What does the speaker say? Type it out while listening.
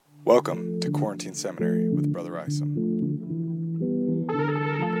Welcome to Quarantine Seminary with Brother Isom.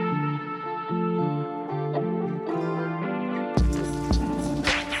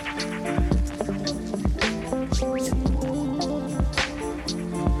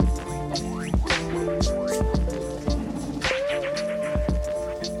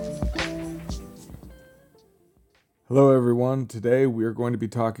 Hello everyone, today we are going to be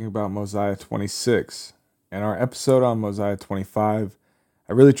talking about Mosiah 26. In our episode on Mosiah 25,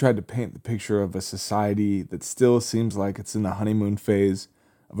 I really tried to paint the picture of a society that still seems like it's in the honeymoon phase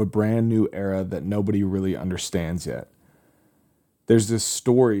of a brand new era that nobody really understands yet. There's this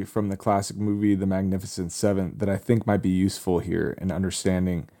story from the classic movie The Magnificent Seven that I think might be useful here in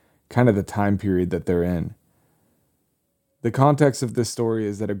understanding kind of the time period that they're in. The context of this story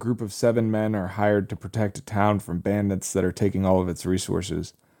is that a group of 7 men are hired to protect a town from bandits that are taking all of its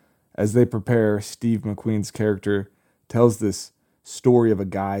resources. As they prepare, Steve McQueen's character tells this story of a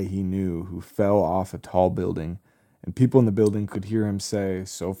guy he knew who fell off a tall building, and people in the building could hear him say,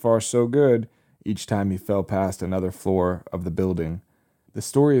 "So far so good," each time he fell past another floor of the building. The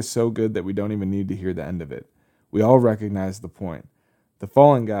story is so good that we don't even need to hear the end of it. We all recognize the point. The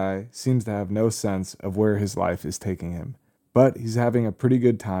fallen guy seems to have no sense of where his life is taking him, but he's having a pretty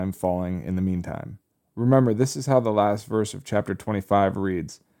good time falling in the meantime. Remember, this is how the last verse of chapter 25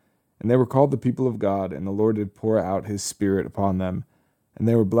 reads, "And they were called the people of God, and the Lord did pour out his Spirit upon them, and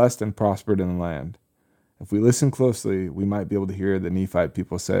they were blessed and prospered in the land." If we listen closely, we might be able to hear the Nephite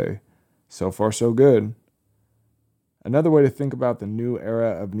people say, "So far so good." Another way to think about the new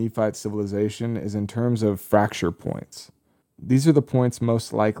era of Nephite civilization is in terms of fracture points. These are the points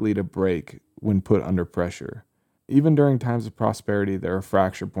most likely to break when put under pressure. Even during times of prosperity, there are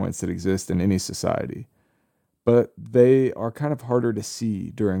fracture points that exist in any society, but they are kind of harder to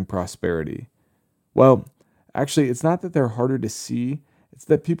see during prosperity. Well, actually, it's not that they're harder to see, it's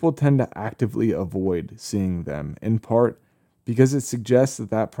that people tend to actively avoid seeing them, in part because it suggests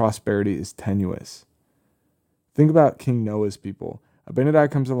that prosperity is tenuous. Think about King Noah's people. Abinadi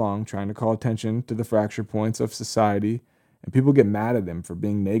comes along trying to call attention to the fracture points of society, and people get mad at him for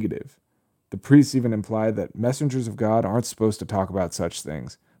being negative. The priests even imply that messengers of God aren't supposed to talk about such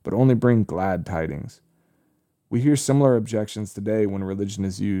things, but only bring glad tidings. We hear similar objections today when religion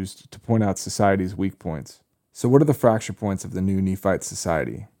is used to point out society's weak points. So what are the fracture points of the new Nephite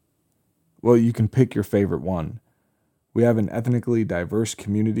society? Well, you can pick your favorite one. We have an ethnically diverse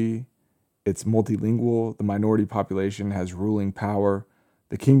community. It's multilingual. The minority population has ruling power.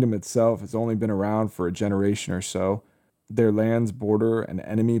 The kingdom itself has only been around for a generation or so. Their lands border an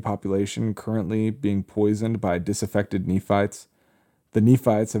enemy population currently being poisoned by disaffected Nephites. The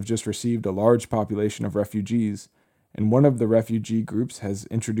Nephites have just received a large population of refugees, and one of the refugee groups has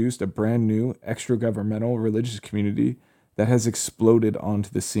introduced a brand new extra-governmental religious community that has exploded onto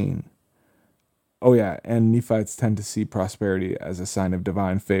the scene. Oh yeah, and Nephites tend to see prosperity as a sign of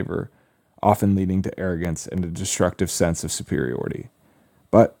divine favor, often leading to arrogance and a destructive sense of superiority.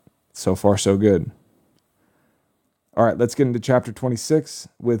 But so far so good. All right, let's get into chapter 26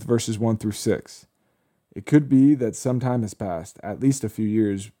 with verses 1 through 6. It could be that some time has passed, at least a few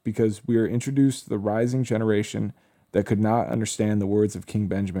years, because we are introduced to the rising generation that could not understand the words of King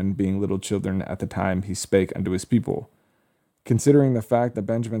Benjamin, being little children at the time he spake unto his people. Considering the fact that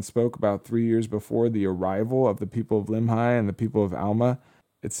Benjamin spoke about 3 years before the arrival of the people of Limhi and the people of Alma,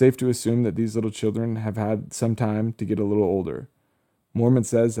 it's safe to assume that these little children have had some time to get a little older. Mormon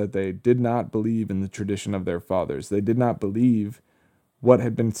says that they did not believe in the tradition of their fathers. They did not believe what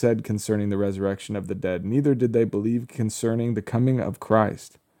had been said concerning the resurrection of the dead. Neither did they believe concerning the coming of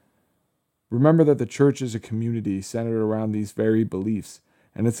Christ. Remember that the church is a community centered around these very beliefs,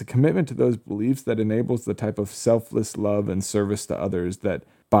 and it's a commitment to those beliefs that enables the type of selfless love and service to others that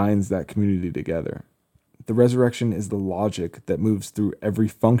binds that community together. The resurrection is the logic that moves through every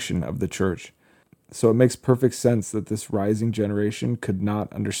function of the church. So it makes perfect sense that this rising generation could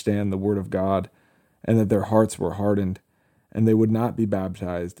not understand the word of God, and that their hearts were hardened, and they would not be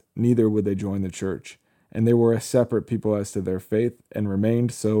baptized, neither would they join the church. And they were a separate people as to their faith, and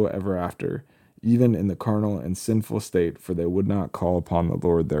remained so ever after, even in the carnal and sinful state, for they would not call upon the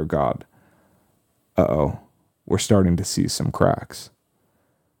Lord their God. We're starting to see some cracks.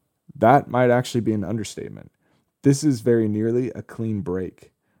 That might actually be an understatement. This is very nearly a clean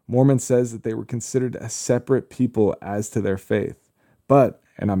break. Mormon says that they were considered a separate people as to their faith, but,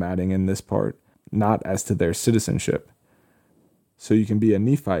 and I'm adding in this part, not as to their citizenship. So you can be a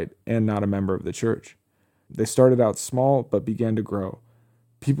Nephite and not a member of the church. They started out small but began to grow.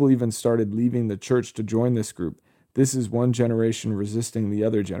 People even started leaving the church to join this group. This is one generation resisting the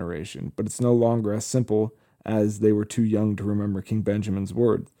other generation, but it's no longer as simple as they were too young to remember King Benjamin's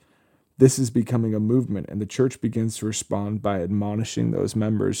word. This is becoming a movement, and the church begins to respond by admonishing those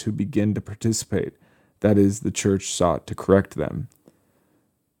members who begin to participate. That is, the church sought to correct them.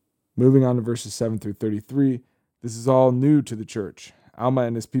 Moving on to verses 7 through 33, this is all new to the church. Alma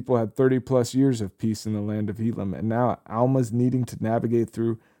and his people had 30 plus years of peace in the land of Elam, and now Alma's needing to navigate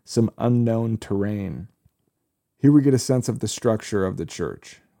through some unknown terrain. Here we get a sense of the structure of the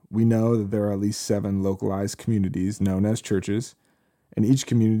church. We know that there are at least 7 localized communities known as churches, and each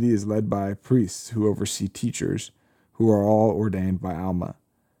community is led by priests who oversee teachers, who are all ordained by Alma.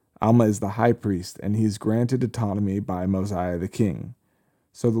 Alma is the high priest, and he is granted autonomy by Mosiah the king.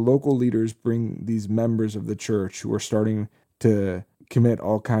 So the local leaders bring these members of the church who are starting to commit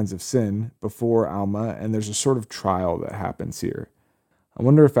all kinds of sin before Alma, and there's a sort of trial that happens here. I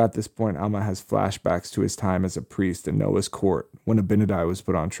wonder if at this point Alma has flashbacks to his time as a priest in Noah's court when Abinadi was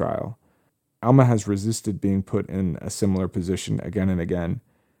put on trial. Alma has resisted being put in a similar position again and again.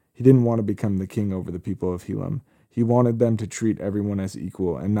 He didn't want to become the king over the people of Elam. He wanted them to treat everyone as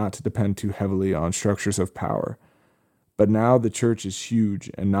equal and not to depend too heavily on structures of power. But now the church is huge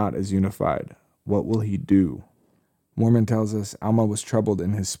and not as unified. What will he do? Mormon tells us Alma was troubled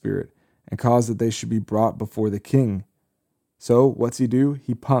in his spirit and caused that they should be brought before the king. So what's he do?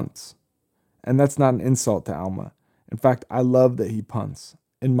 He punts. And that's not an insult to Alma. In fact, I love that he punts.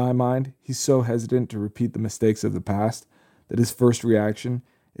 In my mind, he's so hesitant to repeat the mistakes of the past that his first reaction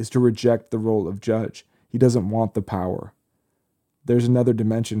is to reject the role of judge. He doesn't want the power. There's another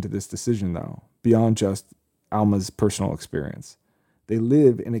dimension to this decision, though, beyond just Alma's personal experience. They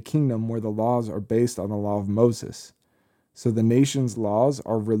live in a kingdom where the laws are based on the law of Moses. So the nation's laws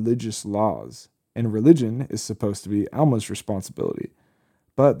are religious laws, and religion is supposed to be Alma's responsibility.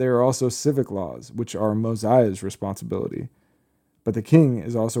 But there are also civic laws, which are Mosiah's responsibility. But the king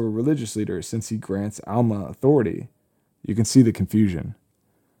is also a religious leader since he grants Alma authority. You can see the confusion.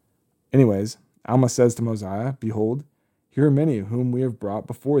 Anyways, Alma says to Mosiah, "Behold, here are many whom we have brought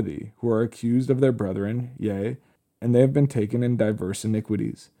before thee, who are accused of their brethren, yea, and they have been taken in diverse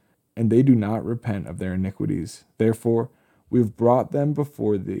iniquities, and they do not repent of their iniquities. Therefore, we have brought them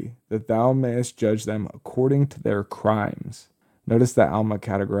before thee, that thou mayest judge them according to their crimes." Notice that Alma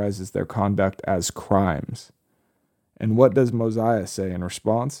categorizes their conduct as crimes. And what does Mosiah say in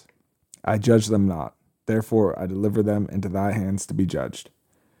response? "I judge them not. Therefore, I deliver them into thy hands to be judged."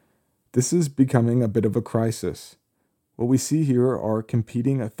 This is becoming a bit of a crisis. What we see here are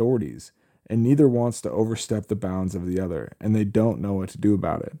competing authorities, and neither wants to overstep the bounds of the other, and they don't know what to do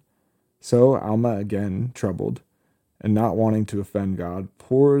about it. So Alma, again troubled, and not wanting to offend God,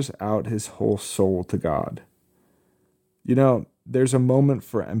 pours out his whole soul to God. You know, there's a moment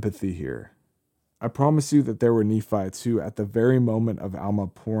for empathy here. I promise you that there were Nephites who, at the very moment of Alma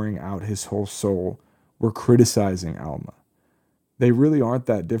pouring out his whole soul, were criticizing Alma. They really aren't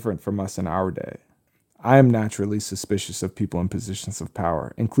that different from us in our day. I am naturally suspicious of people in positions of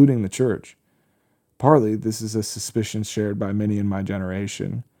power, including the church. Partly, this is a suspicion shared by many in my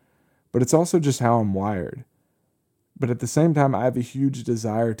generation, but it's also just how I'm wired. But at the same time, I have a huge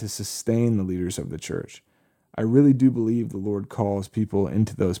desire to sustain the leaders of the church. I really do believe the Lord calls people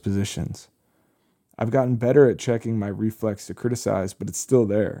into those positions. I've gotten better at checking my reflex to criticize, but it's still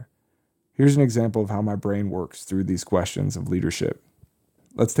there. Here's an example of how my brain works through these questions of leadership.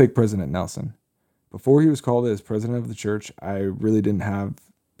 Let's take President Nelson. Before he was called as president of the church, I really didn't have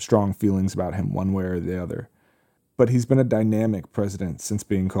strong feelings about him one way or the other. But he's been a dynamic president since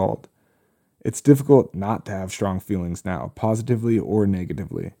being called. It's difficult not to have strong feelings now, positively or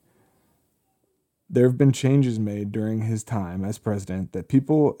negatively. There have been changes made during his time as president that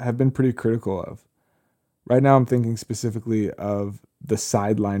people have been pretty critical of. Right now I'm thinking specifically of the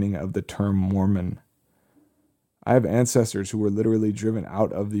sidelining of the term Mormon. I have ancestors who were literally driven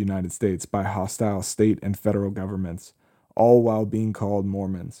out of the United States by hostile state and federal governments, all while being called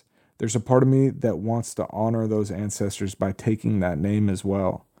Mormons. There's a part of me that wants to honor those ancestors by taking that name as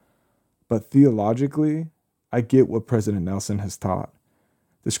well. But theologically, I get what President Nelson has taught.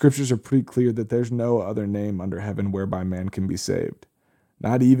 The scriptures are pretty clear that there's no other name under heaven whereby man can be saved,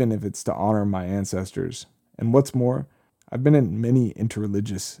 not even if it's to honor my ancestors. And what's more, I've been in many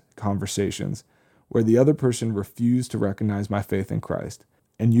interreligious conversations where the other person refused to recognize my faith in Christ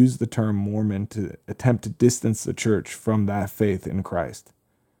and used the term Mormon to attempt to distance the church from that faith in Christ.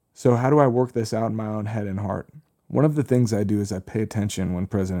 So how do I work this out in my own head and heart? One of the things I do is I pay attention when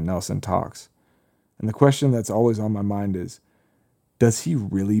President Nelson talks. And the question that's always on my mind is, does he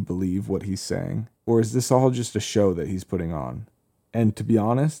really believe what he's saying? Or is this all just a show that he's putting on? And to be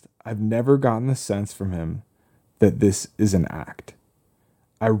honest, I've never gotten the sense from him that this is an act.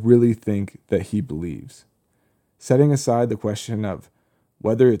 I really think that he believes. Setting aside the question of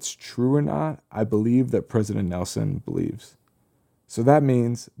Whether it's true or not, I believe that President Nelson believes. So that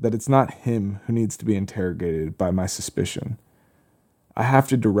means that it's not him who needs to be interrogated by my suspicion. I have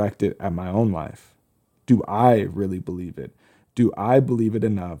to direct it at my own life. Do I really believe it? Do I believe it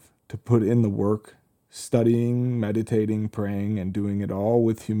enough to put in the work, studying, meditating, praying, and doing it all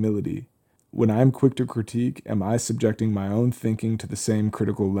with humility? When I'm quick to critique, am I subjecting my own thinking to the same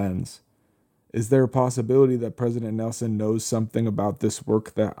critical lens? Is there a possibility that President Nelson knows something about this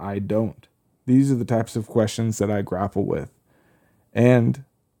work that I don't? These are the types of questions that I grapple with. And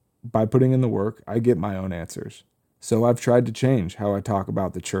by putting in the work, I get my own answers. So I've tried to change how I talk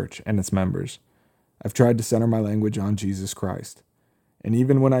about the church and its members. I've tried to center my language on Jesus Christ. And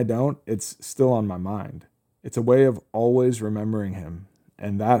even when I don't, it's still on my mind. It's a way of always remembering him.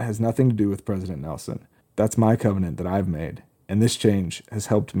 And that has nothing to do with President Nelson. That's my covenant that I've made. And this change has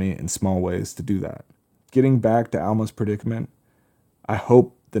helped me in small ways to do that. Getting back to Alma's predicament, I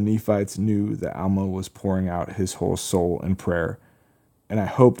hope the Nephites knew that Alma was pouring out his whole soul in prayer. And I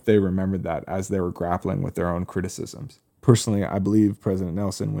hope they remembered that as they were grappling with their own criticisms. Personally, I believe President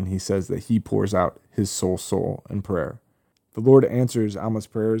Nelson when he says that he pours out his soul in prayer. The Lord answers Alma's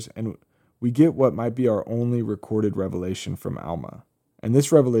prayers, and we get what might be our only recorded revelation from Alma. And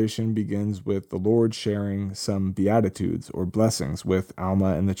this revelation begins with the Lord sharing some beatitudes or blessings with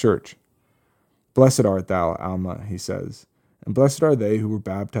Alma and the church. Blessed art thou, Alma, he says, and blessed are they who were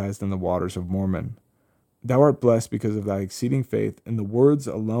baptized in the waters of Mormon. Thou art blessed because of thy exceeding faith in the words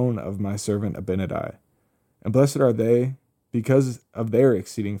alone of my servant Abinadi. And blessed are they because of their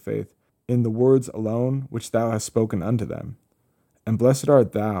exceeding faith in the words alone which thou hast spoken unto them. And blessed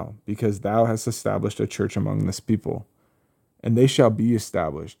art thou because thou hast established a church among this people. And they shall be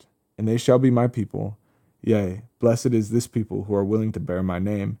established, and they shall be my people. Yea, blessed is this people who are willing to bear my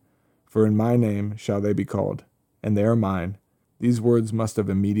name, for in my name shall they be called, and they are mine. These words must have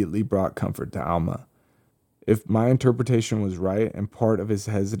immediately brought comfort to Alma. If my interpretation was right, and part of his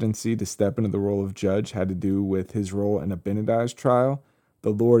hesitancy to step into the role of judge had to do with his role in Abinadi's trial,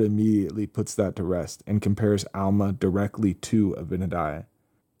 the Lord immediately puts that to rest and compares Alma directly to Abinadi.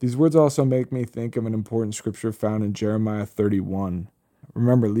 These words also make me think of an important scripture found in Jeremiah 31.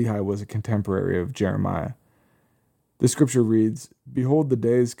 Remember, Lehi was a contemporary of Jeremiah. This scripture reads, Behold, the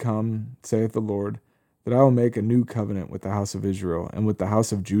days come, saith the Lord, that I will make a new covenant with the house of Israel and with the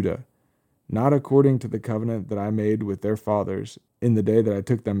house of Judah, not according to the covenant that I made with their fathers in the day that I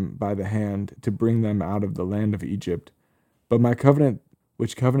took them by the hand to bring them out of the land of Egypt, but my covenant,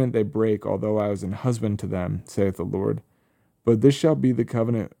 which covenant they break, although I was an husband to them, saith the Lord. But this shall be the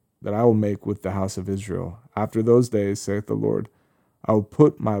covenant that I will make with the house of Israel. After those days, saith the Lord, I will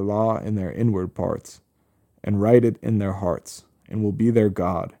put my law in their inward parts, and write it in their hearts, and will be their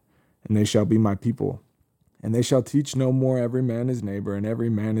God, and they shall be my people. And they shall teach no more every man his neighbor, and every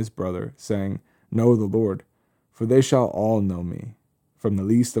man his brother, saying, Know the Lord, for they shall all know me, from the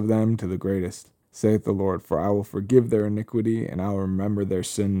least of them to the greatest, saith the Lord, for I will forgive their iniquity, and I will remember their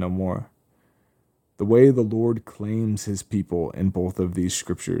sin no more. The way the Lord claims his people in both of these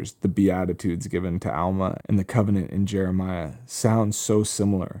scriptures, the Beatitudes given to Alma and the covenant in Jeremiah, sounds so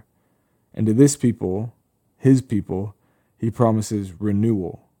similar. And to this people, his people, he promises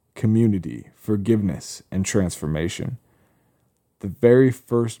renewal, community, forgiveness, and transformation. The very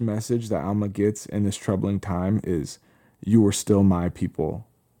first message that Alma gets in this troubling time is, You are still my people,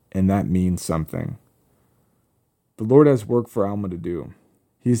 and that means something. The Lord has work for Alma to do.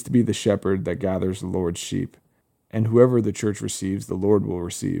 He is to be the shepherd that gathers the Lord's sheep, and whoever the church receives, the Lord will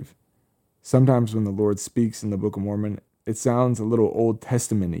receive. Sometimes when the Lord speaks in the Book of Mormon, it sounds a little Old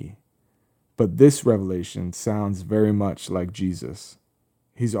Testament-y, but this revelation sounds very much like Jesus.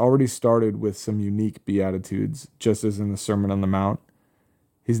 He's already started with some unique beatitudes, just as in the Sermon on the Mount.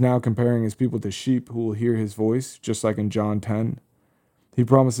 He's now comparing his people to sheep who will hear his voice, just like in John 10. He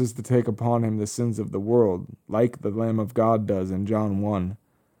promises to take upon him the sins of the world, like the Lamb of God does in John 1.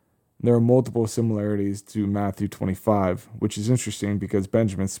 There are multiple similarities to Matthew 25, which is interesting because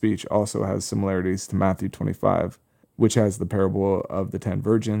Benjamin's speech also has similarities to Matthew 25, which has the parable of the 10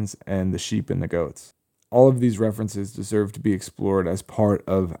 virgins and the sheep and the goats. All of these references deserve to be explored as part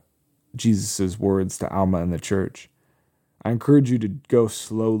of Jesus' words to Alma and the church. I encourage you to go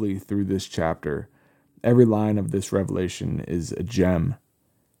slowly through this chapter. Every line of this revelation is a gem.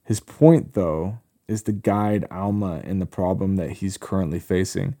 His point, though, is to guide Alma in the problem that he's currently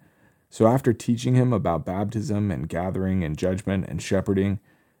facing. So after teaching him about baptism and gathering and judgment and shepherding,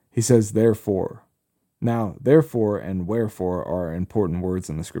 he says, therefore. Now, therefore and wherefore are important words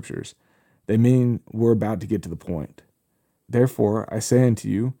in the scriptures. They mean we're about to get to the point. Therefore, I say unto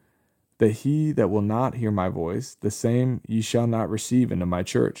you that he that will not hear my voice, the same ye shall not receive into my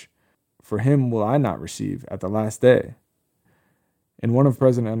church. For him will I not receive at the last day. In one of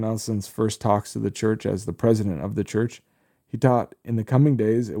President Nelson's first talks to the church as the president of the church, he taught, in the coming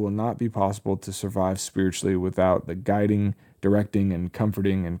days it will not be possible to survive spiritually without the guiding, directing, and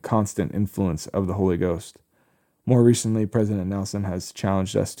comforting and constant influence of the Holy Ghost. More recently, President Nelson has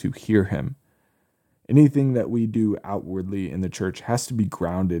challenged us to hear him. Anything that we do outwardly in the church has to be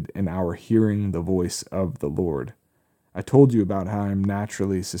grounded in our hearing the voice of the Lord. I told you about how I'm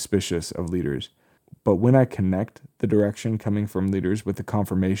naturally suspicious of leaders, but when I connect the direction coming from leaders with the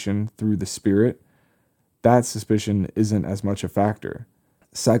confirmation through the Spirit, that suspicion isn't as much a factor.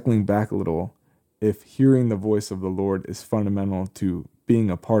 Cycling back a little, if hearing the voice of the Lord is fundamental to being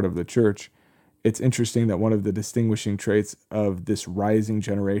a part of the church, it's interesting that one of the distinguishing traits of this rising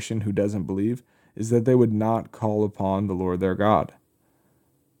generation who doesn't believe is that they would not call upon the Lord their God.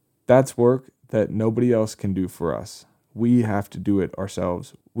 That's work that nobody else can do for us. We have to do it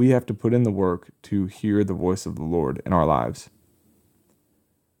ourselves. We have to put in the work to hear the voice of the Lord in our lives.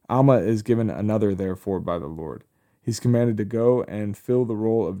 Alma is given another therefore by the Lord. He's commanded to go and fill the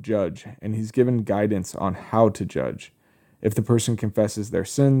role of judge, and he's given guidance on how to judge. If the person confesses their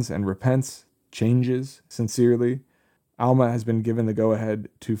sins and repents, changes sincerely, Alma has been given the go-ahead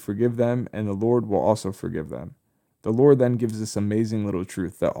to forgive them, and the Lord will also forgive them. The Lord then gives this amazing little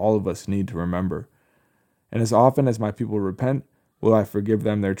truth that all of us need to remember. And as often as my people repent, will I forgive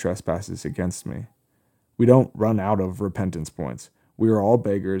them their trespasses against me. We don't run out of repentance points. We are all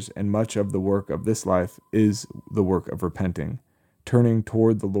beggars, and much of the work of this life is the work of repenting, turning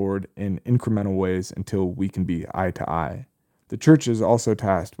toward the Lord in incremental ways until we can be eye to eye. The church is also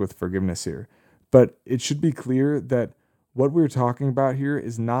tasked with forgiveness here, but it should be clear that what we're talking about here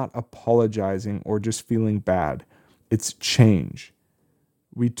is not apologizing or just feeling bad. It's change.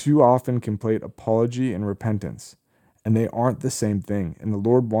 We too often conflate apology and repentance, and they aren't the same thing, and the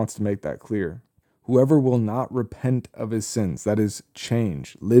Lord wants to make that clear. Whoever will not repent of his sins, that is,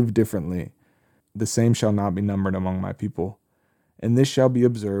 change, live differently, the same shall not be numbered among my people, and this shall be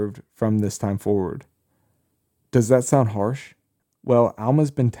observed from this time forward. Does that sound harsh? Well,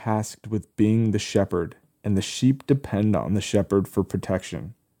 Alma's been tasked with being the shepherd, and the sheep depend on the shepherd for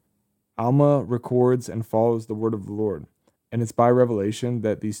protection. Alma records and follows the word of the Lord, and it's by revelation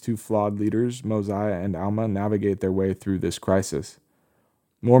that these two flawed leaders, Mosiah and Alma, navigate their way through this crisis.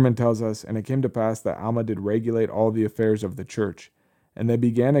 Mormon tells us, and it came to pass that Alma did regulate all the affairs of the church, and they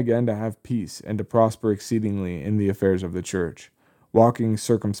began again to have peace and to prosper exceedingly in the affairs of the church, walking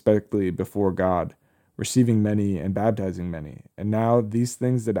circumspectly before God, receiving many and baptizing many. And now these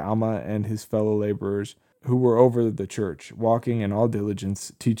things did Alma and his fellow laborers who were over the church, walking in all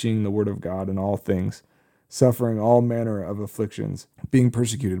diligence, teaching the word of God in all things, suffering all manner of afflictions, being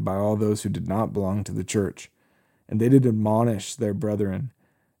persecuted by all those who did not belong to the church. And they did admonish their brethren,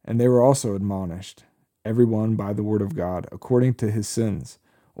 and they were also admonished, every one by the word of God, according to his sins,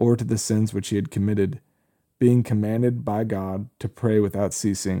 or to the sins which he had committed, being commanded by God to pray without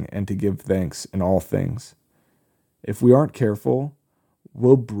ceasing and to give thanks in all things. If we aren't careful,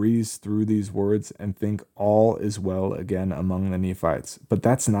 we'll breeze through these words and think all is well again among the Nephites, but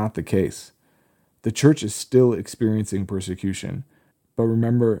that's not the case. The church is still experiencing persecution, but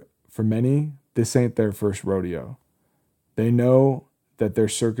remember, for many, this ain't their first rodeo. They know that their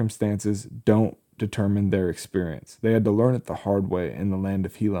circumstances don't determine their experience. They had to learn it the hard way in the land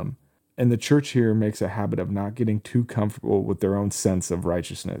of Helam. And the church here makes a habit of not getting too comfortable with their own sense of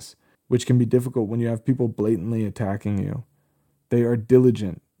righteousness, which can be difficult when you have people blatantly attacking you. They are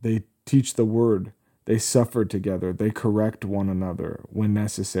diligent. They teach the word. They suffer together. They correct one another when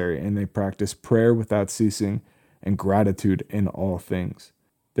necessary, and they practice prayer without ceasing and gratitude in all things.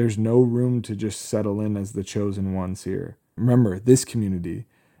 There's no room to just settle in as the chosen ones here. Remember, this community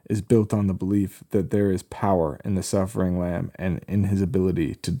is built on the belief that there is power in the suffering Lamb and in his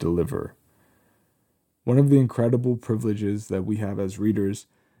ability to deliver. One of the incredible privileges that we have as readers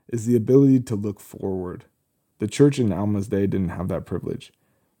is the ability to look forward. The church in Alma's day didn't have that privilege.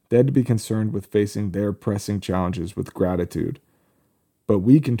 They had to be concerned with facing their pressing challenges with gratitude. But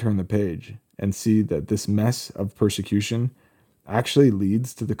we can turn the page and see that this mess of persecution actually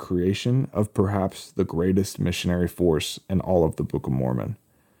leads to the creation of perhaps the greatest missionary force in all of the Book of Mormon.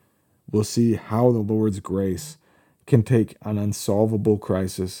 We'll see how the Lord's grace can take an unsolvable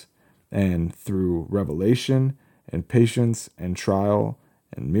crisis and through revelation and patience and trial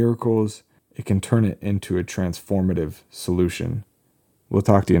and miracles, it can turn it into a transformative solution. We'll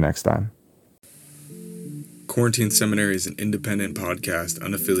talk to you next time. Quarantine Seminary is an independent podcast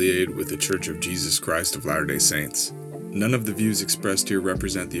unaffiliated with the Church of Jesus Christ of Latter-day Saints. None of the views expressed here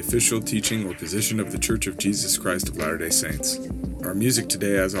represent the official teaching or position of the Church of Jesus Christ of Latter-day Saints. Our music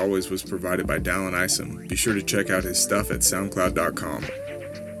today, as always, was provided by Dallin Isom. Be sure to check out his stuff at soundcloud.com.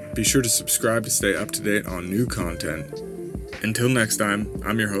 Be sure to subscribe to stay up to date on new content. Until next time,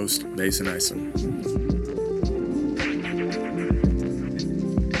 I'm your host, Mason Isom.